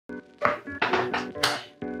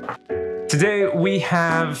Today we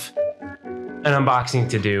have an unboxing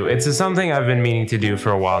to do. It's something I've been meaning to do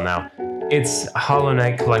for a while now. It's Hollow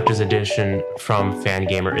Knight Collector's Edition from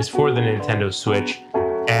Fangamer. It's for the Nintendo Switch,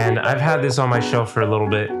 and I've had this on my shelf for a little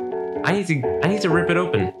bit. I need to rip it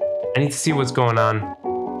open. I need to see what's going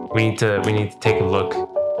on. We need to take a look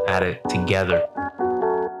at it together.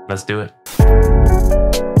 Let's do it.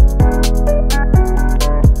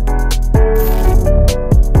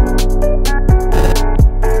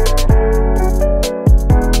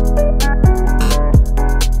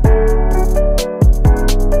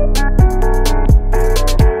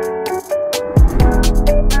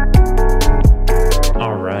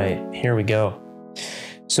 Here we go.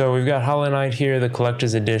 So we've got Hollow Knight here, the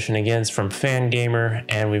collector's edition, again, it's from Fangamer,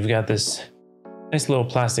 and we've got this nice little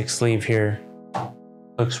plastic sleeve here.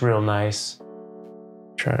 Looks real nice.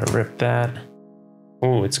 Try to rip that.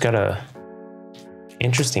 Oh, it's got a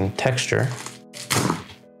interesting texture.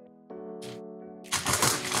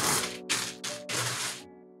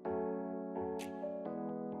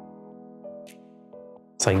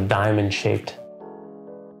 It's like diamond shaped.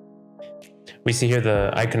 We see here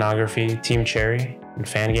the iconography, Team Cherry and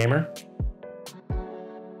Fangamer.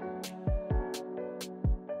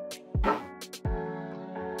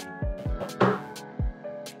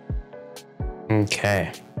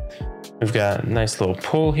 Okay, we've got a nice little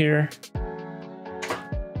pull here.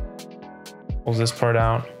 Pulls this part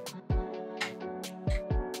out.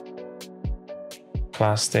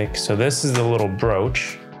 Plastic. So this is the little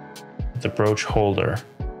brooch, the brooch holder.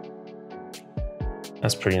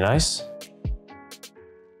 That's pretty nice.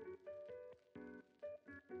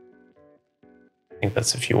 I think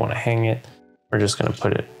that's if you want to hang it. We're just going to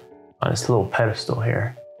put it on this little pedestal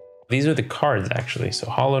here. These are the cards, actually. So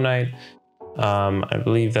Hollow Knight, I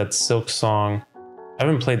believe that's Silk Song. I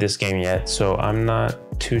haven't played this game yet, so I'm not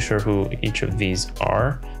too sure who each of these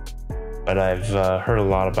are, but I've heard a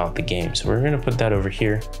lot about the game. So we're going to put that over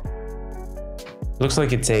here. Looks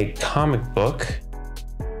like it's a comic book,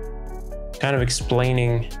 kind of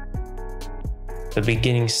explaining the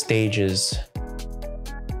beginning stages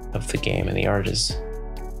of the game, and the art is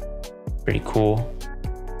pretty cool.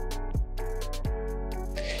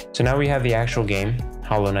 So now we have the actual game,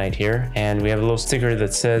 Hollow Knight here, and we have a little sticker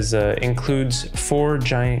that says includes 4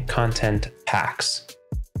 giant content packs,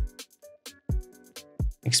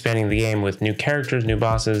 expanding the game with new characters, new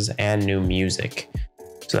bosses, and new music.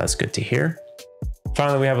 So that's good to hear.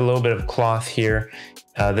 Finally, we have a little bit of cloth here.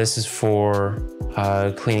 This is for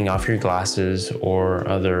cleaning off your glasses or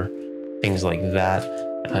other things like that.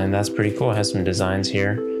 And that's pretty cool. It has some designs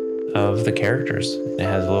here of the characters. It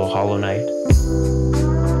has a little Hollow Knight.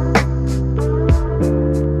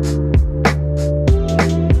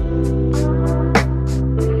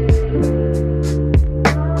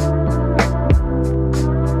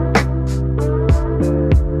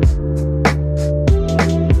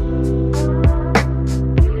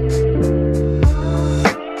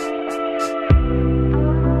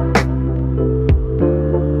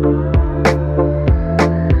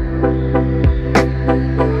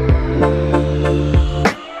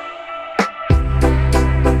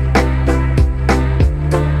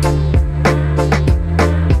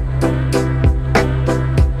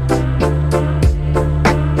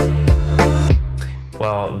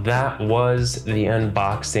 Well, that was the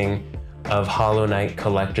unboxing of Hollow Knight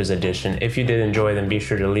Collector's Edition. If you did enjoy, then be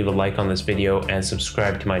sure to leave a like on this video and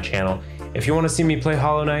subscribe to my channel. If you want to see me play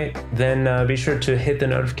Hollow Knight, then be sure to hit the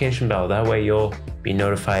notification bell. That way you'll be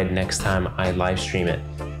notified next time I live stream it.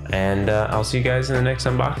 And I'll see you guys in the next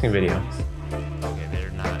unboxing video. Okay, they're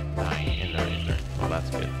not dying in there. Well, that's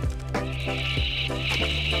good.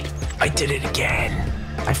 I did it again.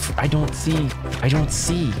 I don't see. I don't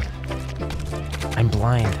see. I'm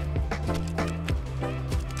blind.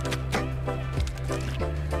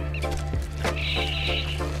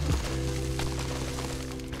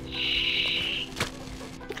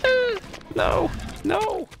 No,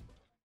 no.